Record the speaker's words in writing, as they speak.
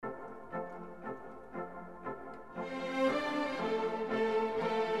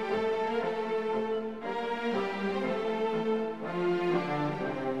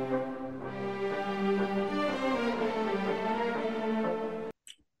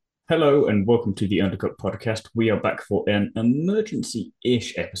Hello and welcome to the Undercut podcast. We are back for an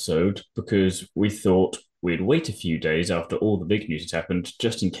emergency-ish episode because we thought we'd wait a few days after all the big news had happened,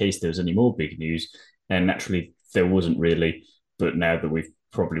 just in case there was any more big news. And naturally, there wasn't really. But now that we've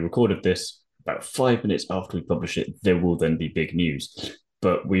probably recorded this, about 5 minutes after we publish it, there will then be big news.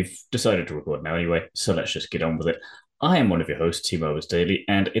 But we've decided to record now anyway, so let's just get on with it. I am one of your hosts, Team Overs Daily,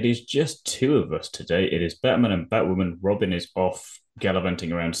 and it is just two of us today. It is Batman and Batwoman. Robin is off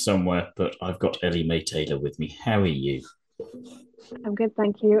gallivanting around somewhere, but I've got Ellie Mae Taylor with me. How are you? I'm good,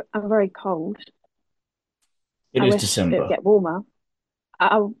 thank you. I'm very cold. It I is wish it would December. get warmer.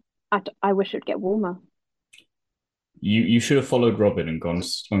 I, I wish it would get warmer. You should have followed Robin and gone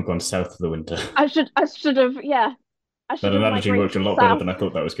south for the winter. I should have, yeah. I That should have analogy worked migrated a lot better south. than I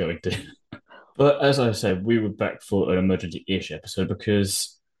thought that was going to. But as I said, we were back for an emergency-ish episode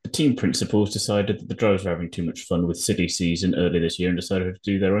because the team principals decided that the drivers were having too much fun with silly season early this year and decided to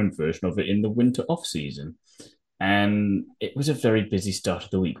do their own version of it in the winter off season. And it was a very busy start of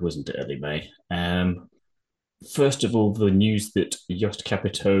the week, wasn't it, Ellie Mae? First of all, the news that Jost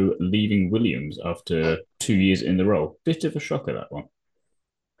Capito leaving Williams after 2 years in the role. Bit of a shocker, that one.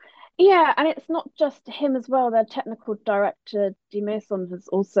 Yeah, and it's not just him as well. Their technical director, Mason, has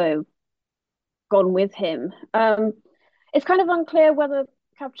also gone with him. It's kind of unclear whether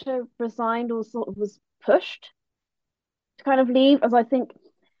Capito resigned or sort of was pushed to kind of leave, as I think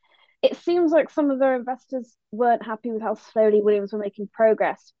it seems like some of their investors weren't happy with how slowly Williams were making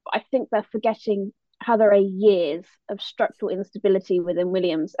progress. But I think they're forgetting how there are years of structural instability within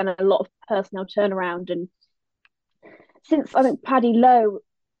Williams and a lot of personnel turnaround. And since I think Paddy Lowe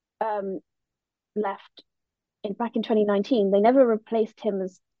um, left back in 2019, they never replaced him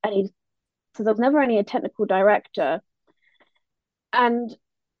as any. So there was never any technical director, and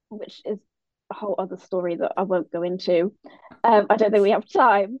which is a whole other story that I won't go into. I don't think we have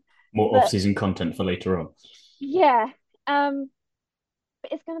time, More but off-season content for later on. yeah. But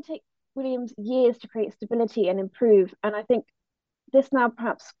it's going to take Williams years to create stability and improve. And I think this now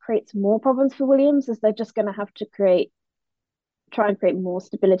perhaps creates more problems for Williams as they're just going to have to try and create more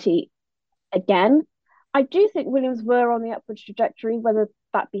stability again. I do think Williams were on the upward trajectory, whether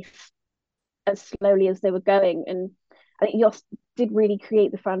that be as slowly as they were going. And I think Yost did really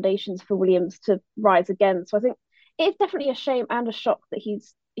create the foundations for Williams to rise again. So I think it's definitely a shame and a shock that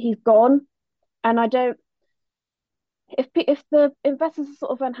he's gone. And I don't if the investors are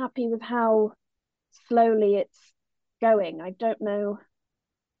sort of unhappy with how slowly it's going, I don't know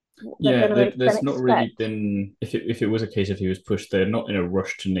what they're Yeah, going to then there's not really expect. been. If it was a case of he was pushed, they're not in a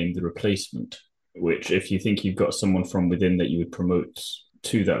rush to name the replacement. Which, if you think you've got someone from within that you would promote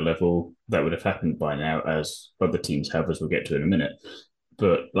to that level, that would have happened by now, as other teams have, as we'll get to in a minute.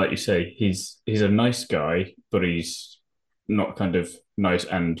 But like you say, he's a nice guy, but he's not kind of nice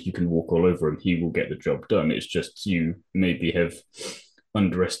and you can walk all over him. He will get the job done. It's just you maybe have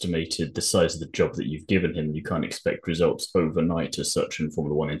underestimated the size of the job that you've given him. You can't expect results overnight as such in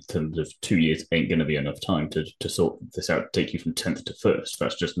Formula One in terms of 2 years ain't going to be enough time to sort this out, take you from 10th to first.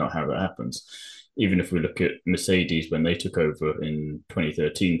 That's just not how that happens. Even if we look at Mercedes when they took over in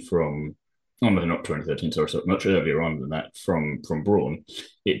 2013 from oh no, not 2013, sorry, so much earlier on than that from Braun,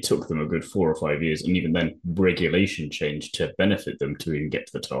 it took them a good 4 or 5 years, and even then, regulation changed to benefit them to even get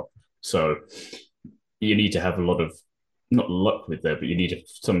to the top. So you need to have a lot of not luck with that, but you need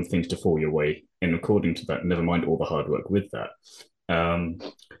some things to fall your way. And according to that, never mind all the hard work with that. Um,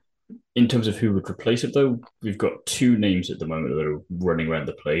 in terms of who would replace it, though, we've got two names at the moment that are running around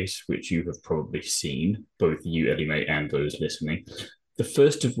the place, which you have probably seen, both you, Ellie Mae, and those listening. The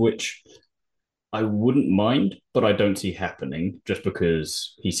first of which I wouldn't mind, but I don't see happening just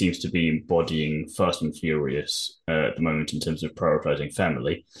because he seems to be embodying Fast and Furious at the moment in terms of prioritizing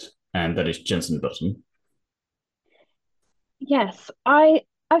family, and that is Jensen Button. Yes, I've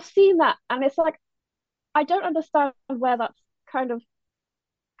seen that, and it's like I don't understand where that's kind of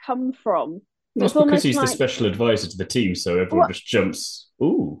come from. That's It's because almost he's the like, special advisor to the team, so everyone well, just jumps.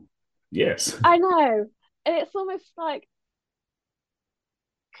 Ooh, yes. I know, and it's almost like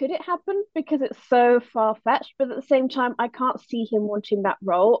could it happen because it's so far fetched, but at the same time, I can't see him wanting that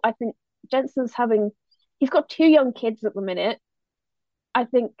role. I think Jensen's having he's got two young kids at the minute. I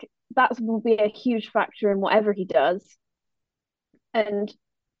think that will be a huge factor in whatever he does. And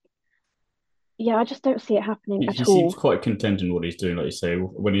yeah, I just don't see it happening He at seems all. quite content in what he's doing, like you say.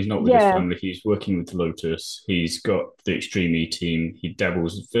 When he's not with his Yeah, family, he's working with Lotus. He's got the Extreme E team. He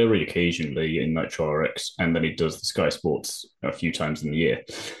dabbles very occasionally in Nitro RX, and then he does the Sky Sports a few times in the year.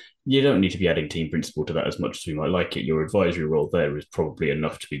 You don't need to be adding team principal to that as much as we might like it. Your advisory role there is probably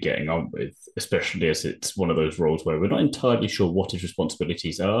enough to be getting on with, especially as it's one of those roles where we're not entirely sure what his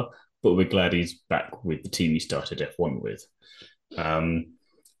responsibilities are, but we're glad he's back with the team he started F1 with. Um,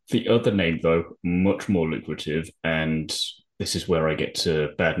 the other name, though, much more lucrative, and this is where I get to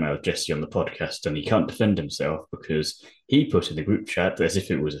badmouth Jesse on the podcast, and he can't defend himself because he put in the group chat as if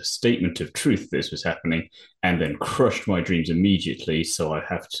it was a statement of truth this was happening, and then crushed my dreams immediately. So I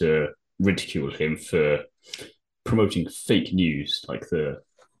have to ridicule him for promoting fake news, like the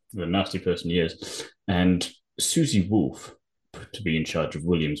nasty person he is. And Susie Wolff to be in charge of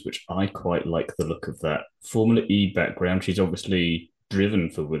Williams, which I quite like the look of that. Formula E background. She's obviously driven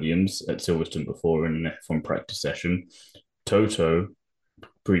for Williams at Silverstone before in an F1 practice session. Toto,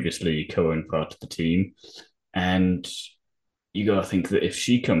 previously co-owned part of the team. And you got to think that if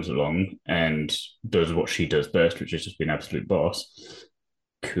she comes along and does what she does best, which is just be an absolute boss,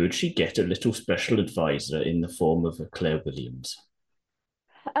 could she get a little special advisor in the form of a Claire Williams?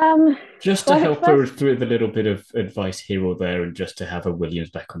 Um, Just to well, I think help her first, through with a little bit of advice here or there, and just to have a Williams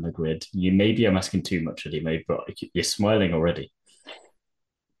back on the grid. You maybe I'm asking too much, Ellie, but you're smiling already.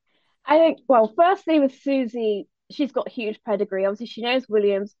 I think, well, firstly with Susie, she's got huge pedigree. Obviously, she knows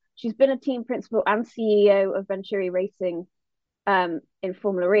Williams. She's been a team principal and CEO of Venturi Racing in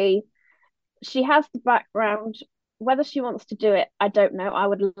Formula E. She has the background. Whether she wants to do it, I don't know. I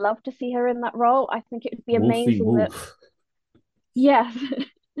would love to see her in that role. I think it would be Wolfie amazing that, Wolf. yes,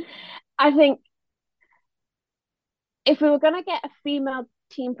 I think if we were going to get a female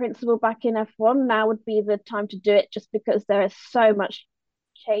team principal back in F1, now would be the time to do it just because there is so much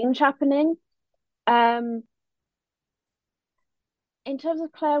change happening. Um, in terms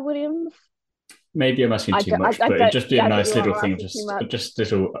of Claire Williams, Maybe I'm asking too much, I but it'd don't, just be a yeah, I think nice you little are thing, asking too much. just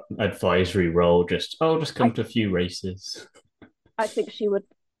little advisory role. Just just I, come to a few races. I think she would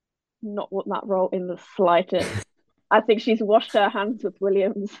not want that role in the slightest. I think she's washed her hands with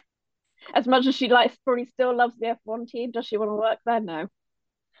Williams. As much as she likes, probably still loves the F1 team. Does she want to work there? No.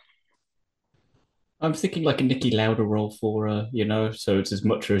 I'm thinking like a Nikki Lauda role for her, so it's as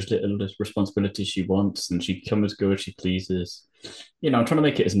much or as little as responsibility she wants, and she can come as go as she pleases. I'm trying to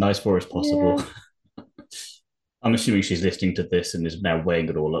make it as nice for her as possible. Yeah, I'm assuming she's listening to this and is now weighing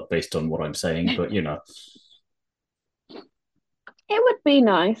it all up based on what I'm saying, but it would be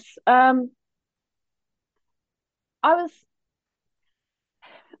nice. I was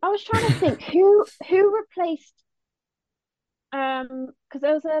I was trying to think who replaced because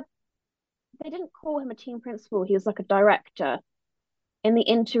there was a they didn't call him a team principal. He was like a director in the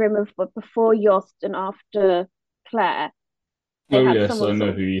interim of before Yost and after Claire. They oh had yes, I someone know sort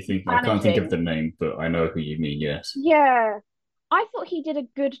of who you think. I can't think of managing. the name, but I know who you mean. Yes, Yeah, I thought he did a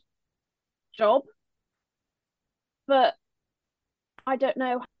good job, but I don't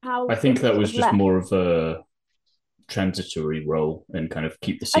know I how it think was that sort was of just left. more of a transitory role and kind of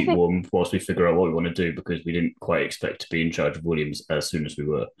keep the I seat think, warm whilst we figure out what we want to do because we didn't quite expect to be in charge of Williams as soon as we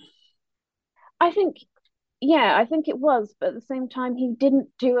were. I think, yeah, I think it was, but at the same time, he didn't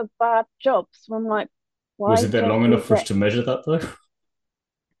do a bad job. So I'm like, Was why it there don't long we enough for us get? to measure that though?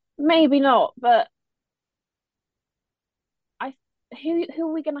 Maybe not, but I who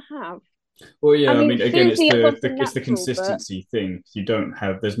are we gonna have? Well, I yeah, I mean, mean, again, Susie is obviously it's the natural, but consistency thing. You don't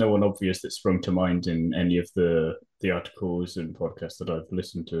have there's no one obvious that sprung to mind in any of the articles and podcasts that I've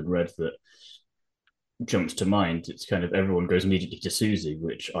listened to and read that jumps to mind. It's kind of everyone goes immediately to Susie,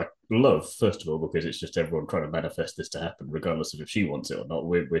 which I love, first of all, because it's just everyone trying to manifest this to happen, regardless of if she wants it or not.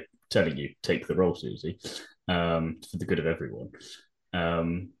 We're telling you, take the role, Susie, for the good of everyone.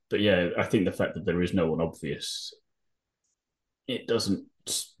 But yeah, I think the fact that there is no one obvious, it doesn't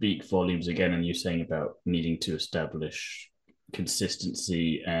speak volumes again. And you're saying about needing to establish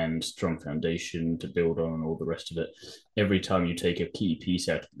consistency and strong foundation to build on and all the rest of it. Every time you take a key piece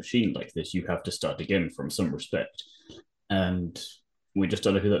out of the machine like this, you have to start again from some respect. And we just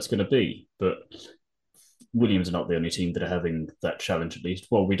don't know who that's going to be. But Williams are not the only team that are having that challenge, at least.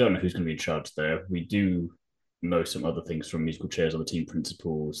 Well, we don't know who's going to be in charge there. We do know some other things from musical chairs on the team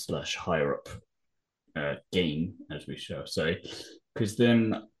principals slash higher up game, as we shall say. Because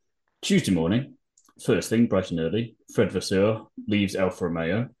then Tuesday morning, first thing, bright and early, Fred Vasseur leaves Alfa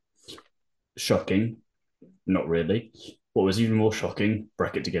Romeo. Shocking, not really. What was even more shocking,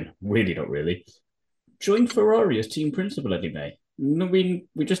 bracket again, really not really, joined Ferrari as team principal Eddie May. No, we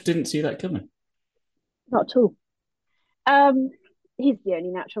just didn't see that coming. not at all. Um, he's the only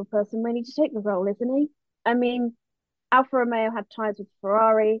natural person really to take the role, isn't he? I mean, Alfa Romeo had ties with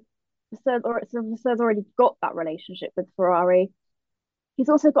Ferrari. Vasseurs already got that relationship with Ferrari. He's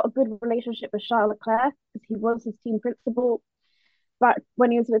also got a good relationship with Charles Leclerc because he was his team principal. back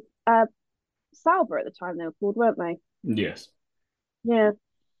when he was with Sauber at the time they were called, weren't they? Yes. Yeah.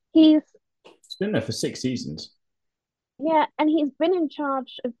 He's It's been there for 6 seasons. yeah, and he's been in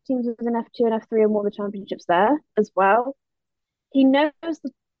charge of teams within F2 and F3 and won the championships there as well. He knows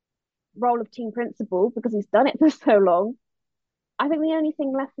the role of team principal because he's done it for so long. I think the only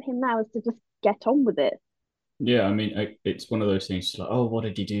thing left for him now is to just get on with it. Yeah, I mean, it's one of those things like, oh, what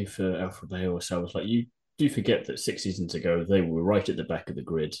did he do for Alfa Romeo or so? I was like, you do forget that 6 seasons ago, they were right at the back of the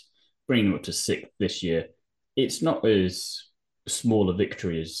grid, bringing them up to sixth this year. It's not as small a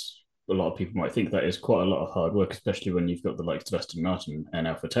victory as a lot of people might think. That is quite a lot of hard work, especially when you've got the likes of Aston Martin and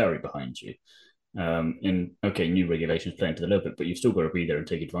AlphaTauri behind you. And okay, new regulations play into the little bit, but you've still got to be there and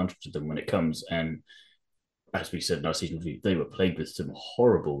take advantage of them when it comes. And as we said in our season review, they were plagued with some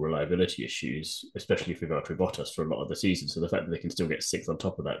horrible reliability issues, especially for Valtteri Bottas for a lot of the season. So the fact that they can still get sixth on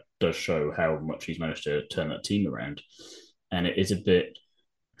top of that does show how much he's managed to turn that team around. And it is a bit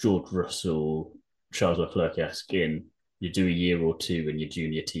George Russell, Charles Leclerc-esque in you do a year or two in your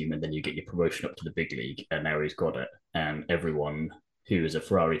junior team and then you get your promotion up to the big league and now he's got it. And everyone who is a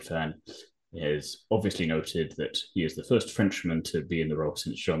Ferrari fan has obviously noted that he is the first Frenchman to be in the role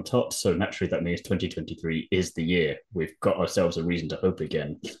since Jean Todt. So naturally, that means 2023 is the year. We've got ourselves a reason to hope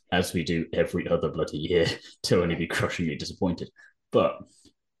again, as we do every other bloody year, to only be crushingly disappointed. But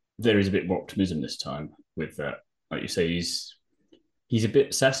there is a bit more optimism this time with that. Like you say, he's a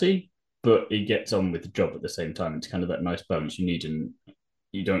bit sassy, but he gets on with the job at the same time. It's kind of that nice balance you need, and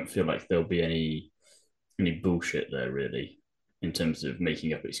you don't feel like there'll be any bullshit there really in terms of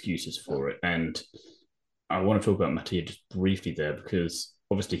making up excuses for it. And I want to talk about Mattia just briefly there because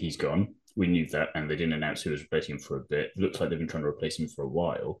obviously he's gone. We knew that, and they didn't announce who was replacing him for a bit. It looks like they've been trying to replace him for a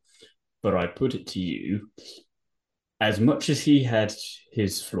while. But I put it to you, as much as he had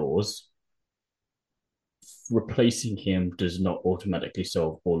his flaws, replacing him does not automatically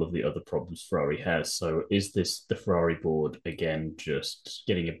solve all of the other problems Ferrari has. So is this the Ferrari board again just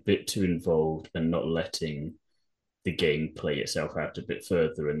getting a bit too involved and not letting the game play itself out a bit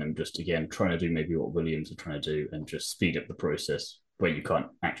further, and then just again trying to do maybe what Williams are trying to do and just speed up the process where you can't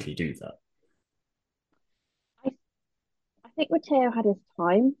actually do that? I, I think Matteo had his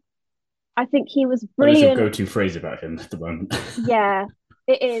time. I think he was That is your brilliant. go-to phrase about him at the moment. Yeah,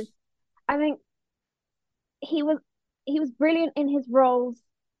 it is. I think he was he was brilliant in his roles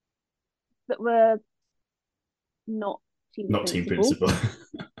that were not team Not team principal.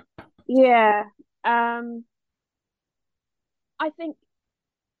 principal. Yeah. Um, I think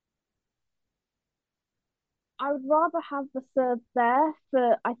I would rather have the third there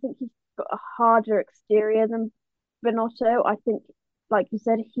for I think he's got a harder exterior than Benotto. I think, like you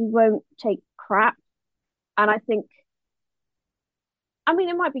said, he won't take crap. And I think I mean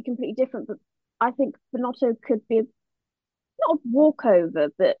it might be completely different, but I think Benotto could be not a walkover,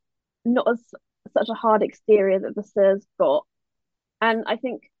 but not as such a hard exterior that Vasseurs got. And I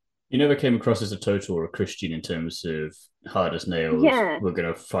think, You never came across as a total or a Christian in terms of hard as nails. yeah, We're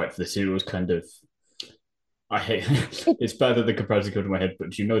going to fight for this. It was kind of I hate it, it's bad that the comparison come to my head, but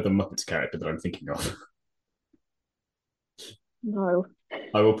do you know the Muppets character that I'm thinking of? no.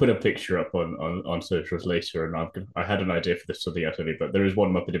 I will put a picture up on socials later, and I had an idea for this something else earlier, but there is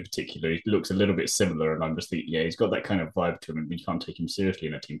one Muppet in particular. He looks a little bit similar, and I'm just thinking, yeah, he's got that kind of vibe to him, and we can't take him seriously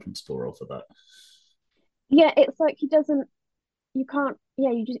in a team principal role for that. Yeah, it's like he doesn't, you can't,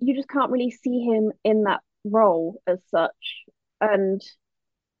 yeah, you just can't really see him in that role as such. And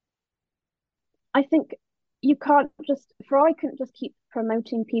I think you can't just, Ferrari couldn't just keep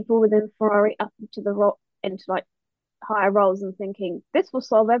promoting people within Ferrari up into the role, into like higher roles and thinking this will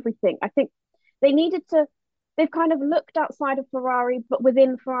solve everything. I think they needed to, they've kind of looked outside of Ferrari, but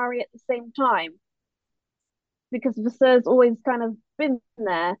within Ferrari at the same time, because Vasseurs always kind of been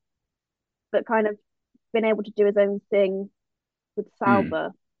there, but kind of been able to do his own thing with Hmm.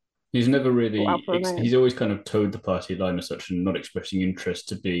 Sauber He's never or really, Alfa Romeo. he's always kind of towed the party line as such and not expressing interest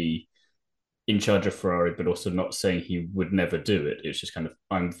to be in charge of Ferrari, but also not saying he would never do it. It's just kind of,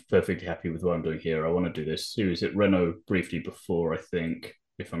 I'm perfectly happy with what I'm doing here. I want to do this. He was at Renault briefly before, I think,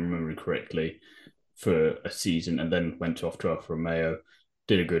 if I'm remembering correctly, for a season, and then went off to Alfa Romeo,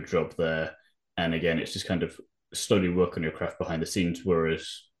 did a good job there. And again, it's just kind of slowly work on your craft behind the scenes,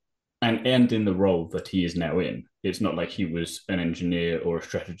 whereas and in the role that he is now in. It's not like he was an engineer or a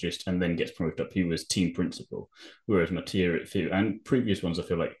strategist and then gets promoted up. He was team principal, whereas Mattia and previous ones, I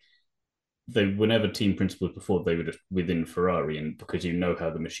feel like they were never team principals before. They were just within Ferrari, and because you know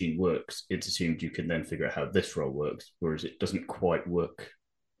how the machine works, it's assumed you can then figure out how this role works, whereas it doesn't quite work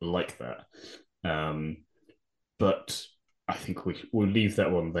like that. Um, but I think we'll leave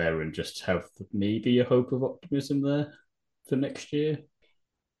that one there and just have maybe a hope of optimism there for next year.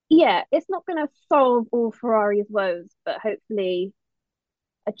 Yeah, it's not going to solve all Ferrari's woes, but hopefully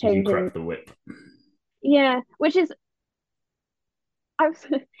a He can change in, crack the whip. yeah, which is I've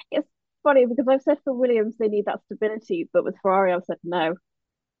it's funny because I've said for Williams they need that stability, but with Ferrari I've said no,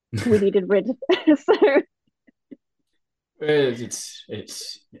 we needed rid. So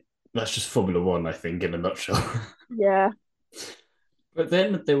It's that's just Formula One, I think, in a nutshell. yeah, But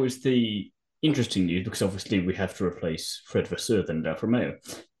then there was the interesting news because obviously we have to replace Fred Vasseur then Alfa Romeo,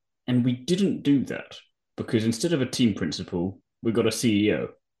 and we didn't do that because instead of a team principal, we got a CEO,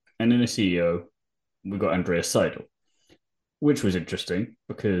 and in a CEO we got Andreas Seidel, which was interesting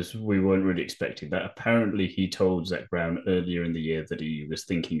because we weren't really expecting that. Apparently, he told Zach Brown earlier in the year that he was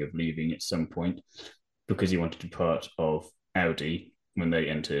thinking of leaving at some point because he wanted to be part of Audi when they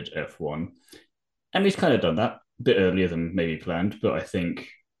entered F1. And he's kind of done that a bit earlier than maybe planned, but I think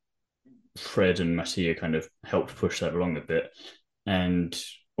Fred and Mattia kind of helped push that along a bit. And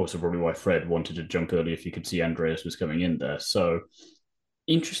also probably why Fred wanted to jump early if you could see Andreas was coming in there. So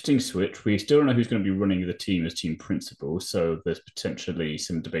interesting switch. We still don't know who's going to be running the team as team principal, so there's potentially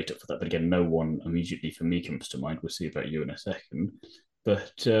some debate up for that. But again, no one immediately for me comes to mind. We'll see about you in a second.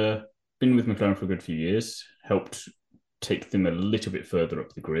 But been with McLaren for a good few years, helped take them a little bit further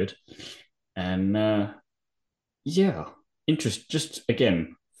up the grid, and yeah, interest. Just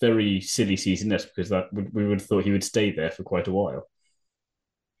again, very silly season this because we would have thought he would stay there for quite a while.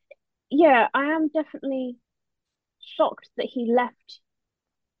 yeah, I am definitely shocked that he left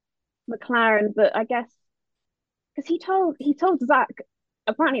McLaren, but I guess because he told Zach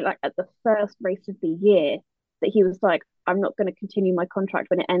apparently like at the first race of the year that he was like, I'm not going to continue my contract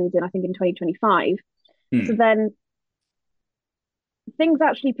when it ends in I think in 2025. So Hmm. then things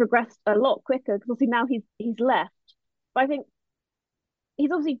actually progressed a lot quicker because obviously now he's left. But I think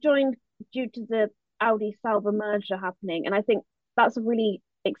he's obviously joined due to the Audi Sauber merger happening, and I think that's a really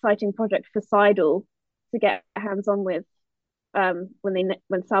exciting project for Seidel to get hands on with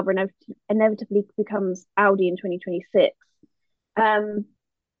when Sauber inevitably becomes Audi in 2026. Um,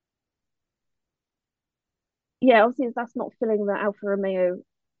 yeah, obviously that's not filling the Alfa Romeo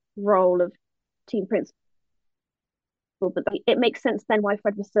role of team principal, but it makes sense then why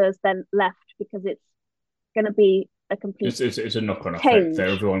Fred Vasseur's then left because it's going to be a complete It's a knock on effect there.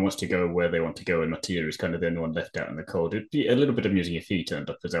 change. Everyone wants to go where they want to go, and Mattia is kind of the only one left out in the cold. It'd be a little bit amusing if he turned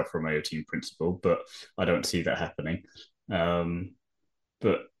up as Alfa Romeo team principal, but I don't see that happening. Um,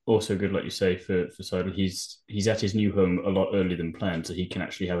 but also good, like you say, for Seidel. He's at his new home a lot earlier than planned, so he can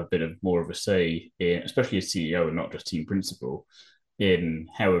actually have a bit of more of a say in, especially as CEO and not just team principal, in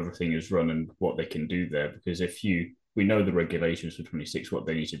how everything is run and what they can do there. Because if you we know the regulations for 26, what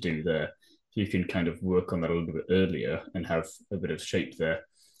they need to do there. If you can kind of work on that a little bit earlier and have a bit of shape there,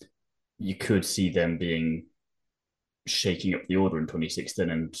 you could see them being shaking up the order in 26 then.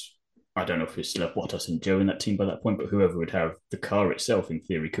 And I don't know if it's still have Bottas and Joe in that team by that point, but whoever would have the car itself, in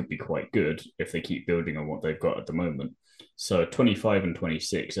theory, could be quite good if they keep building on what they've got at the moment. So 25 and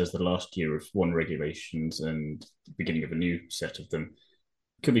 26 as the last year of one regulations and the beginning of a new set of them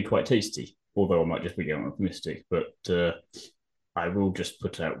could be quite tasty. Although I might just be getting optimistic, but I will just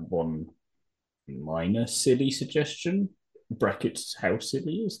put out one minor silly suggestion. Brackets, how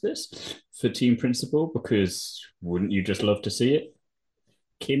silly is this for team principal? Because wouldn't you just love to see it?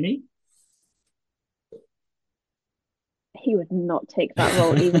 Kimmy? He would not take that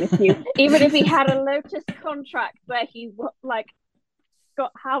role even if he had a Lotus contract where he like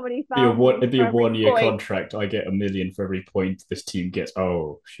got how many thousands It'd be for a every 1 year point. contract. I get 1 million for every point this team gets.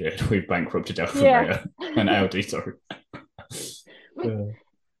 Oh shit, we've bankrupted Alfa Yeah. Romeo and Audi. Sorry. Uh,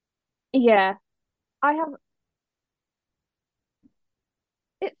 Yeah. I have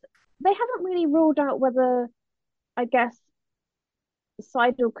it's they haven't really ruled out whether I guess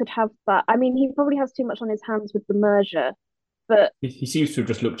Seidel could have that. I mean, he probably has too much on his hands with the merger, but he seems to have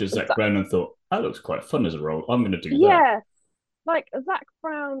just looked at Zach Brown and thought that looks quite fun as a role. I'm going to do that. yeah, like Zach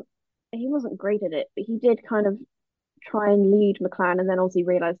Brown, he wasn't great at it, but he did kind of try and lead McLaren, and then obviously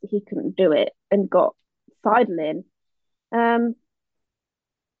realized that he couldn't do it and got Seidel in. Um,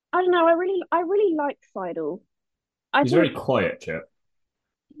 I don't know. I really like Seidel. I He's very think quiet, chap.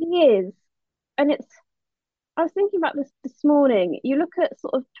 he is, and it's. I was thinking about this morning. You look at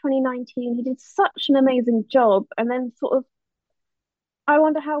sort of 2019, he did such an amazing job, and then sort of I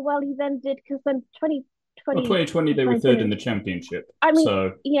wonder how well he then did because then Well, 2020 2020 they were third in the championship, I mean,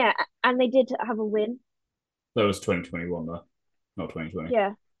 so yeah, and they did have a win. that was 2021 though, not 2020.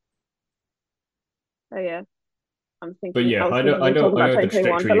 Yeah. Oh yeah. But yeah, I was I thinking know talking I about know the 2021,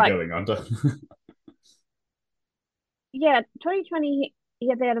 trajectory but you're like going under. yeah, 2020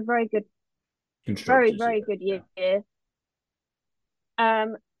 yeah, they had a very Constructors, very yeah, good yeah. year.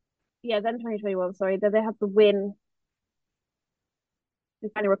 Um, yeah, then 2021. Sorry, then they had the win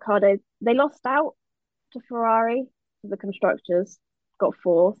with Daniel Ricciardo. They lost out to Ferrari to the constructors, got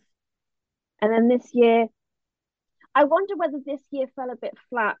fourth, and then this year. I wonder whether this year fell a bit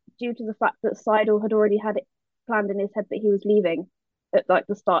flat due to the fact that Seidel had already had it planned in his head that he was leaving at like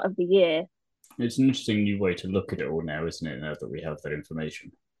the start of the year. It's an interesting new way to look at it all now, isn't it? Now that we have that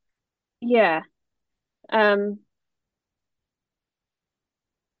information. Yeah. Um,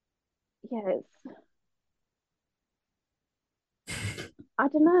 yeah, I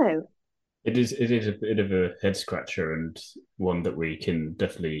don't know. It is a bit of a head scratcher and one that we can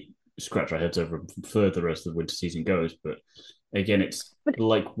definitely scratch our heads over further as the winter season goes. But again, it's But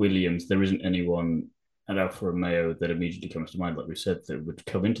like Williams, there isn't anyone at Alfa Romeo that immediately comes to mind, like we said, that would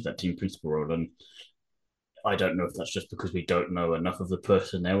come into that team principal role. And I don't know if that's just because we don't know enough of the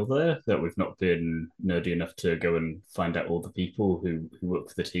personnel there, that we've not been nerdy enough to go and find out all the people who work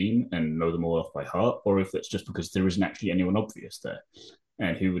for the team and know them all off by heart, or if it's just because there isn't actually anyone obvious there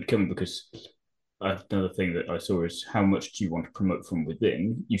and who would come. Because another thing that I saw is how much do you want to promote from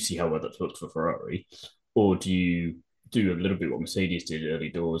within? You see how well that's worked for Ferrari, or do you do a little bit what Mercedes did early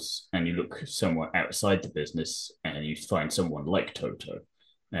doors and you look somewhere outside the business and you find someone like Toto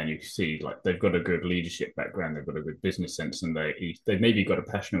and you see like they've got a good leadership background, they've got a good business sense, and they've maybe got a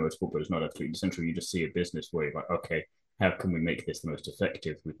passion about sport, but it's not absolutely essential. You just see a business where you're like, okay, how can we make this the most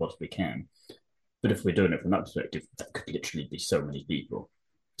effective we possibly can? But if we're doing it from that perspective, that could literally be so many people.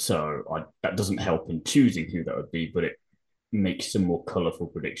 So that doesn't help in choosing who that would be, but it makes some more colourful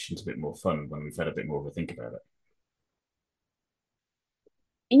predictions a bit more fun when we've had a bit more of a think about it.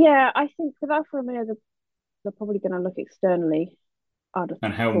 yeah, I think with Alfa Romeo, they're probably going to look externally. I'd have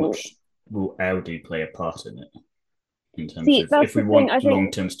And how thought. much will Audi play a part in it in terms See, of that's if we the thing. want I think,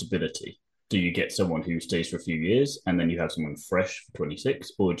 long term stability? Do you get someone who stays for a few years and then you have someone fresh for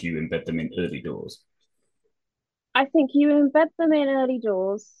 26, or do you embed them in early doors? I think you embed them in early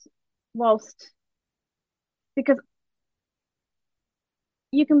doors, whilst because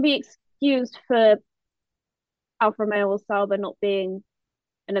you can be excused for Alfa Romeo or Sauber not being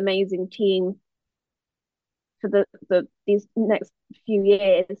an amazing team for the these next few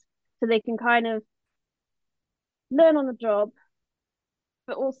years, so they can kind of learn on the job,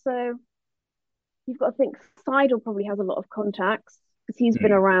 but also you've got to think Seidel probably has a lot of contacts because he's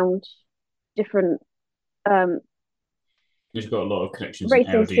been Hmm. around different um, He's got a lot of connections in racing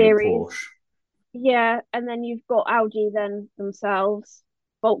Audi and series. Porsche. Yeah, and then you've got Audi then themselves,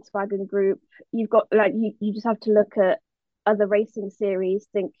 Volkswagen Group. You've got like you just have to look at other racing series,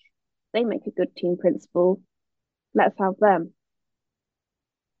 think they make a good team principal. Let's have them.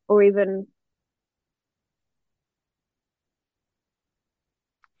 Or even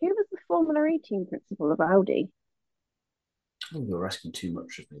who was the Formula E team principal of Audi? Oh, you're asking too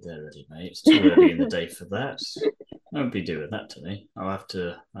much of me there, Eddie, mate. It's too early in the day for that. I won't be doing that today. I'll have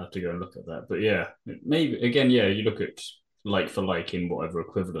to go and look at that. But yeah, maybe again, yeah, you look at like for like in whatever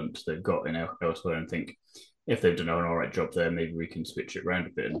equivalent they've got in elsewhere and think if they've done an all right job there, maybe we can switch it around a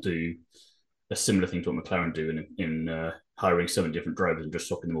bit and do a similar thing to what McLaren do in hiring 7 different drivers and just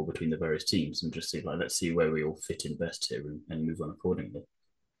swapping them all between the various teams and just see like let's see where we all fit in best here and move on accordingly.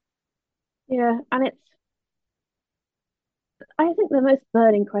 Yeah, and it's I think the most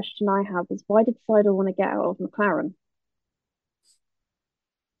burning question I have is why did Seidel want to get out of McLaren?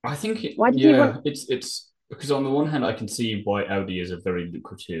 I think Why did he want? yeah, it's because on the one hand I can see why Audi is a very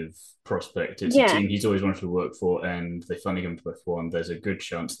lucrative prospect. It's a Yeah, team he's always wanted to work for, and they finally come to F1. There's a good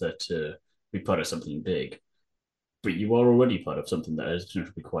chance that be part of something big. But you are already part of something that has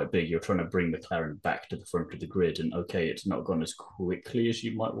potential to be quite big. You're trying to bring McLaren back to the front of the grid, and okay, it's not gone as quickly as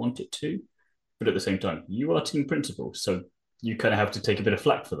you might want it to, but at the same time, you are team principal, so you kind of have to take a bit of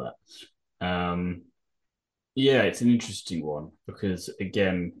flack for that. Yeah, it's an interesting one because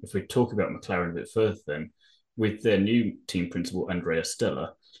again, if we talk about McLaren a bit further, then with their new team principal Andrea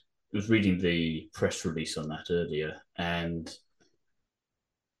Stella, I was reading the press release on that earlier, and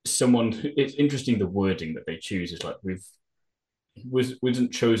someone it's interesting the wording that they choose is like we've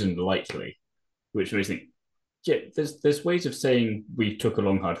wasn't chosen lightly, which makes me think yeah, there's ways of saying we took a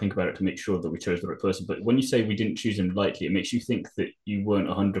long hard think about it to make sure that we chose the right person. But when you say we didn't choose him lightly, it makes you think that you weren't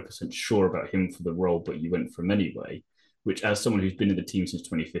 100% sure about him for the role, but you went for him anyway. Which, as someone who's been in the team since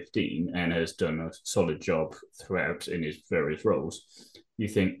 2015 and has done a solid job throughout in his various roles, you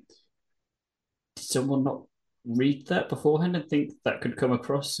think did someone not read that beforehand and think that could come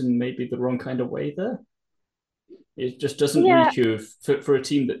across in maybe the wrong kind of way there? It just doesn't yeah, reach you for a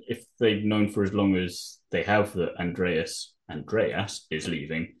team that if they've known for as long as they have that Andreas is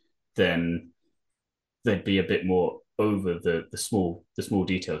leaving, then they'd be a bit more over the small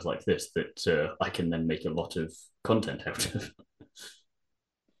details like this that I can then make a lot of content out of.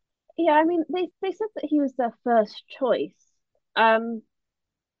 Yeah, I mean, they said that he was their first choice. Um,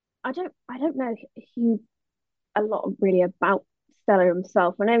 I don't know a lot really about Stella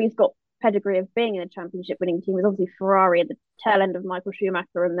himself. I know he's got pedigree of being in a championship winning team. He was obviously Ferrari at the tail end of Michael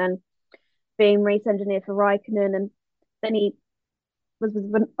Schumacher, and then being race engineer for Raikkonen, and then he was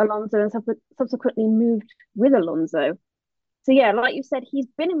with Alonso and subsequently moved with Alonso. So yeah, like you said, he's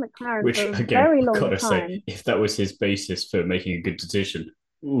been in McLaren Which for a again, very I've long gotta say, time. if that was his basis for making a good decision,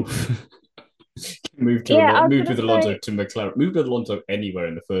 oof. Yeah, I was Moved gonna with Alonso say, to McLaren. Moved with Alonso anywhere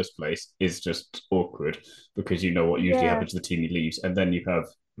in the first place is just awkward because you know what usually yeah, happens to the team he leaves, and then you have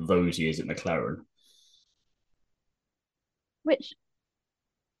those years at McLaren. which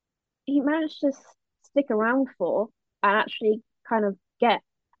he managed to stick around for and actually kind of get.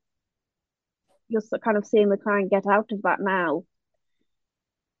 You're kind of seeing McLaren get out of that now.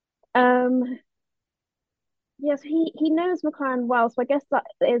 Um, yes, he knows McLaren well, so I guess that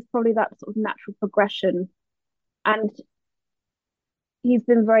is probably that sort of natural progression. And he's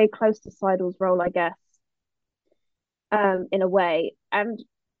been very close to Seidel's role, I guess, in a way. And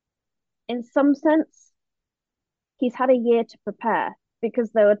in some sense, he's had a year to prepare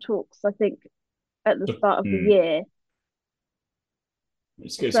because there were talks, I think, at the But start of the year.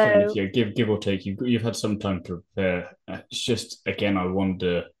 it's kind of So yeah, give or take. You've had some time to prepare. It's just again, I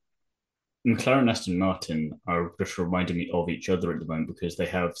wonder. McLaren and Aston Martin are just reminding me of each other at the moment because they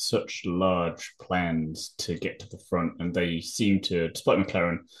have such large plans to get to the front, and they seem to, despite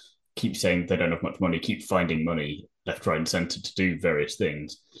McLaren, keep saying they don't have much money, keep finding money left, right, and centre to do various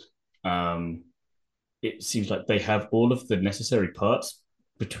things. Um, it seems like they have all of the necessary parts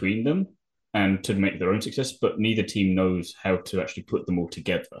between them and to make their own success, but neither team knows how to actually put them all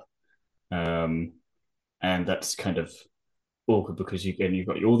together. Um, and that's kind of awkward because you've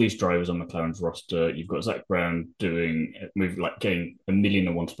got all these drivers on McLaren's roster. You've got Zach Brown doing move like getting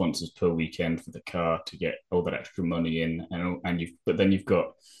 1,000,001 sponsors per weekend for the car to get all that extra money in, and you've but then you've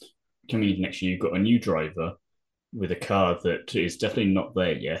got coming into next year, you've got a new driver with a car that is definitely not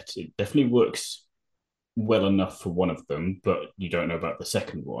there yet. It definitely works well enough for one of them, but you don't know about the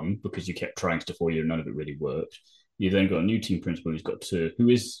second one because you kept trying stuff all year and none of it really worked. You then got a new team principal who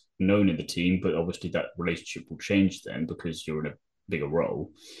is known in the team, but obviously that relationship will change then because you're in a bigger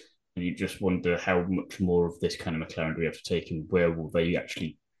role. And you just wonder how much more of this kind of McLaren do we have to take and where will they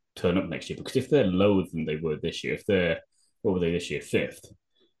actually turn up next year? Because if they're lower than they were this year, if they're what were they this year? Fifth.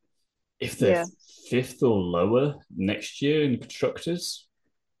 If they're yeah, fifth or lower next year in constructors,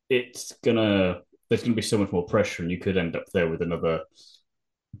 it's gonna there's gonna be so much more pressure, and you could end up there with another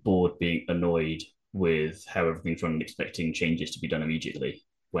board being annoyed with how everything's running, expecting changes to be done immediately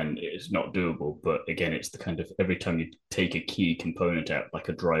when it's not doable. But again, it's the kind of every time you take a key component out, like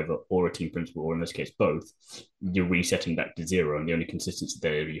a driver or a team principal, or in this case both, you're resetting back to zero. And the only consistency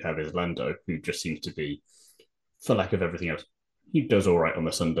there you have is Lando, who just seems to be, for lack of everything else, he does all right on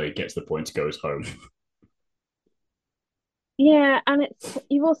the Sunday, gets the points, goes home. yeah, and it's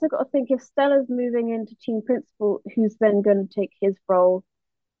you've also got to think if Stella's moving into team principal, who's then going to take his role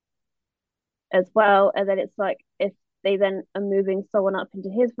as well, and then it's like if they then are moving someone up into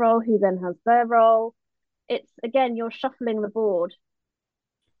his role, who then has their role. It's again you're shuffling the board,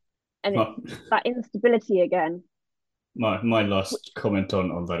 and it's my, that instability again. my last comment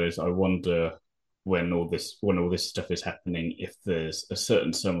on that is I wonder when all this stuff is happening, if there's a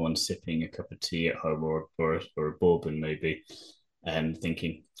certain someone sipping a cup of tea at home or a bourbon maybe, and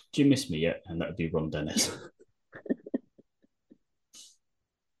thinking, "Do you miss me yet?" And that would be Ron Dennis.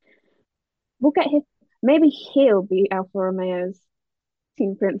 We'll get him. Maybe he'll be Alfa Romeo's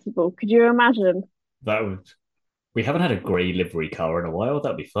team principal. Could you imagine? that would we haven't had a grey livery car in a while.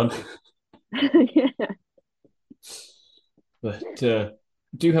 That'd be fun. Yeah. But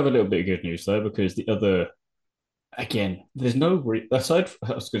do have a little bit of good news though, because the other again, there's no aside.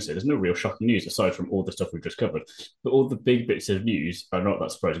 I was going to say there's no real shocking news aside from all the stuff we've just covered. But all the big bits of news are not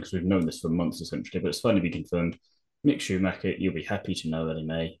that surprising because we've known this for months essentially. But it's finally been confirmed. Mick Schumacher, you'll be happy to know, Ellie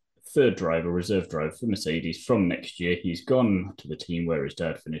May, third driver, reserve driver for Mercedes from next year. He's gone to the team where his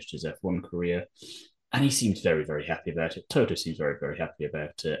dad finished his F1 career, and he seems very, very happy about it. Toto seems very, very happy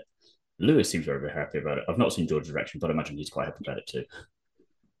about it. Lewis seems very, very happy about it. I've not seen George's reaction, but I imagine he's quite happy about it too.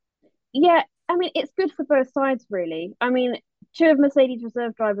 Yeah, I mean, it's good for both sides, really. I mean, two of Mercedes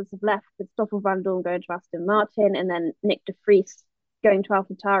reserve drivers have left, with Stoffel van Dorn going to Aston Martin and then Nick de Vries going to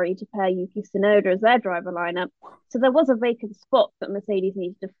AlphaTauri to pair Yuki Tsunoda as their driver lineup. So there was a vacant spot that Mercedes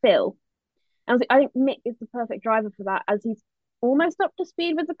needed to fill. And I think Mick is the perfect driver for that, as he's almost up to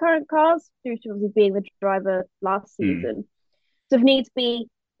speed with the current cars due to obviously being the driver last Hmm. season. So if needs be,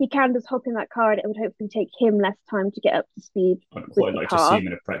 he can just hop in that car and it would hopefully take him less time to get up to speed I'd with quite the like to see car. him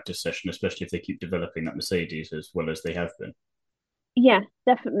in a practice session, especially if they keep developing that Mercedes as well as they have been. Yeah,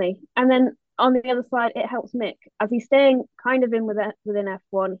 definitely. And then on the other side, it helps Mick as he's staying kind of in within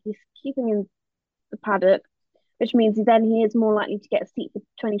F1. He's keeping in the paddock, which means then he is more likely to get a seat for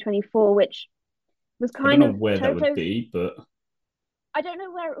 2024, which was I don't kind know of where that would Toto's. be, but I don't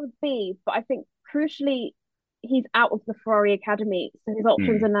know where it would be, but I think crucially, he's out of the Ferrari Academy, so his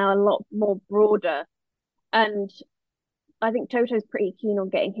options hmm. are now a lot more broader. And I think Toto's pretty keen on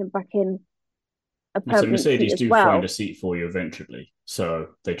getting him back in a So permanent seat Mercedes as do find a well. seat for you eventually. So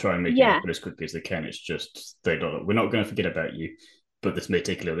they try and make it Yeah, happen as quickly as they can. It's just they don't. We're not going to forget about you, but this may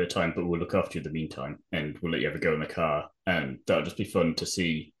take a little bit of time. But we'll look after you in the meantime, and we'll let you have a go in the car. And that'll just be fun to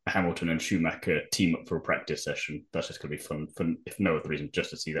see Hamilton and Schumacher team up for a practice session. That's just going to be fun, if no other reason,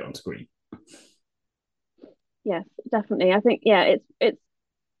 just to see that on screen. yes, definitely. I think yeah, it's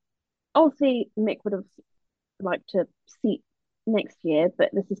obviously Mick would have liked to seat next year, but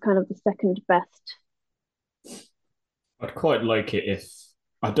this is kind of the second best. I'd quite like it if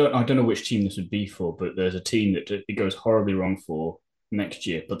I don't know which team this would be for, but there's a team that it goes horribly wrong for next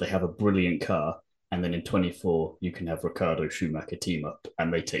year, but they have a brilliant car, and then in 24 you can have Ricardo Schumacher team up,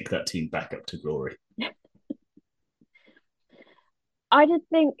 and they take that team back up to glory. I did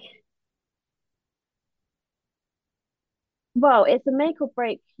think, well, it's a make or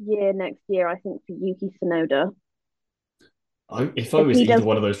break year next year, I think, for Yuki Tsunoda. If I If was he either does,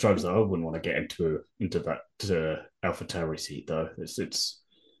 one of those drivers, I wouldn't want to get into that Alpha Tauri seat though. It's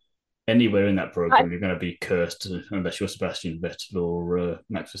anywhere in that I, program you're going to be cursed unless you're Sebastian Vettel or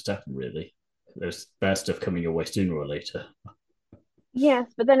Max Verstappen. Really, there's bad stuff coming your way sooner or later.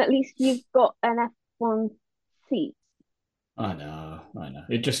 yes, but then at least you've got an F1 seat. I know.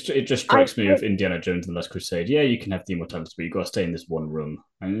 It just I strikes me of think, Indiana Jones and the Last Crusade. Yeah, you can have the immortality, but you've got to stay in this one room.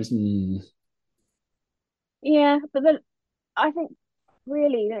 And yeah, but then I think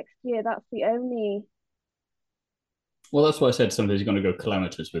really next year that's the only. well, that's why I said somebody's going to go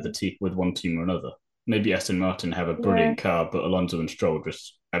calamitous with with one team or another. Maybe Aston Martin have a Yeah. brilliant car, but Alonso and Stroll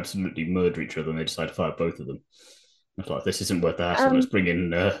just absolutely murder each other, and they decide to fire both of them. It's like this isn't worth the hassle. Um, Let's bring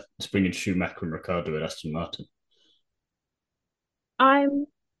in Schumacher and Ricardo at Aston Martin. I'm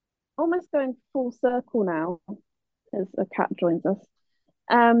almost going full circle now as a cat joins us.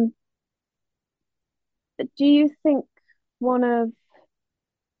 Um, do you think one of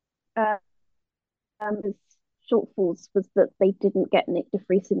uh, his shortfalls was that they didn't get Nick de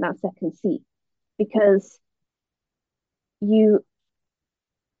Vries in that second seat? Because you,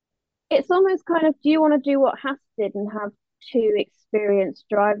 it's almost kind of, do you want to do what Haas did and have two experienced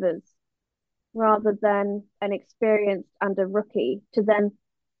drivers rather than an experienced and a rookie to then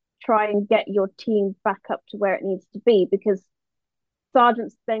try and get your team back up to where it needs to be? Because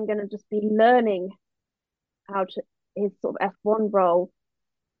Sargent's then going to just be learning how to his sort of F1 role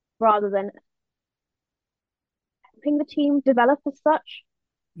rather than helping the team develop as such.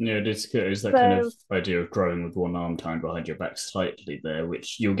 Yeah, it's good. It's that kind of So idea of growing with one arm tied behind your back slightly there,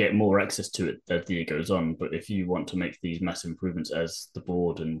 which you'll get more access to it as the year goes on. But if you want to make these massive improvements as the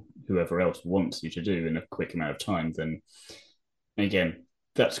board and whoever else wants you to do in a quick amount of time, then again,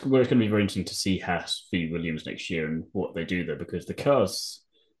 that's where it's going to be very interesting to see Haas v Williams next year and what they do there because the cars,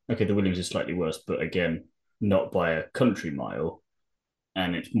 okay, the Williams is slightly worse, but again, not by a country mile.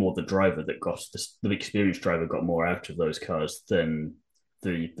 And it's more the driver that got the experienced driver got more out of those cars than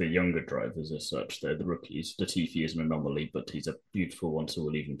the younger drivers as such. They're the rookies. Latifi is an anomaly, but he's a beautiful one, so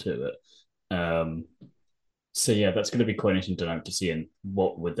we'll leave him to it. So yeah, that's going to be quite interesting dynamic to see, and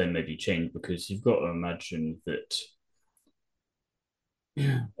what would then maybe change because you've got to imagine that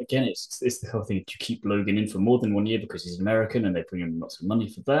again, it's the whole thing. Do you keep Logan in for more than 1 year because he's American and they bring him lots of money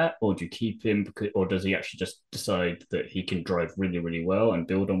for that, or do you keep him because, or does he actually just decide that he can drive really, really well and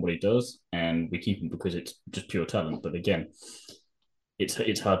build on what he does, and we keep him because it's just pure talent? But again,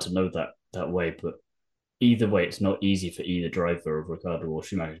 it's hard to know that way. But either way, it's not easy for either driver of Ricardo or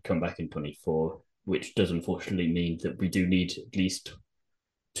Schumacher to come back in 24, which does unfortunately mean that we do need at least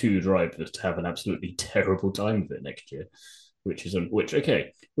two drivers to have an absolutely terrible time of it next year which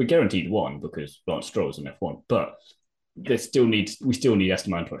okay, we're guaranteed one because Lance Stroll's in F1, but we still need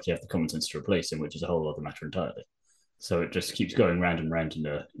Aston Martin to actually have the common sense to replace him, which is a whole other matter entirely. So it just keeps going round and round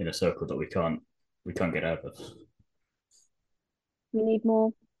in a circle that we can't get out of. we need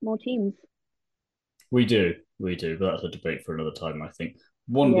more teams. We do, but that's a debate for another time, I think.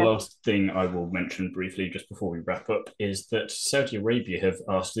 One Yeah. last thing I will mention briefly just before we wrap up is that Saudi Arabia have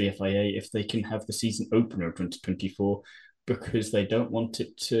asked the FIA if they can have the season opener of 2024 because they don't want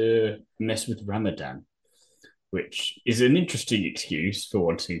it to mess with Ramadan, which is an interesting excuse for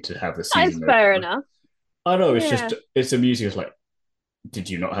wanting to have the That is season fair opener. enough. I know Yeah. it's amusing. It's like, did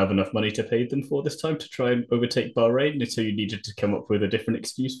you not have enough money to pay them for this time to try and overtake Bahrain? So you needed to come up with a different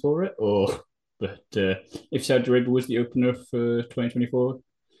excuse for it, or but if Saudi Arabia was the opener for 2024,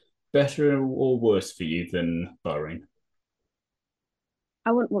 better or worse for you than Bahrain?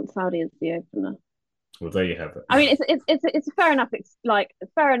 I wouldn't want Saudi as the opener. Well, there you have I mean, it. it's fair enough. It's like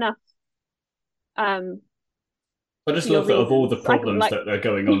fair enough. Um, I for just your love that of all the reasons. I can problems like, that are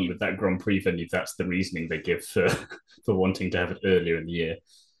going on with that Grand Prix venue, that's the reasoning they give for for wanting to have it earlier in the year.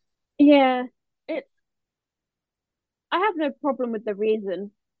 yeah. It's I have no problem with the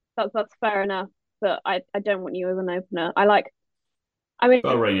reason. That's fair enough. But I don't want you as an opener. I mean,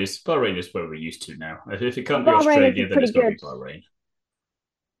 Bahrain is where we're used to now. If it can't be Bahrain is Australia, then pretty it's got to good. be Bahrain.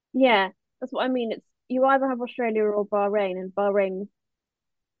 Yeah, that's what I mean. It's you either have Australia or Bahrain, and Bahrain.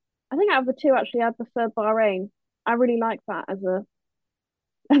 I think out of the two, actually, I prefer Bahrain. I really like that as a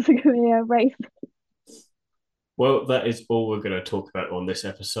as a race. Well, that is all we're going to talk about on this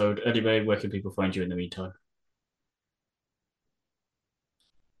episode. Anyway, where can people find you in the meantime?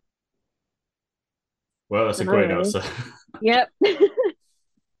 Well, that's a Don't know great really. answer. Yep.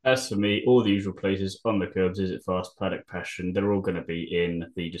 As for me, all the usual places on the curbs, Is It Fast, Paddock Passion, they're all going to be in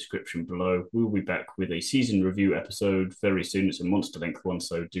the description below. we'll be back with a season review episode very soon. It's a monster length one,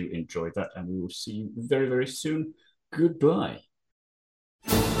 so do enjoy that, and we will see you very, very soon. Goodbye.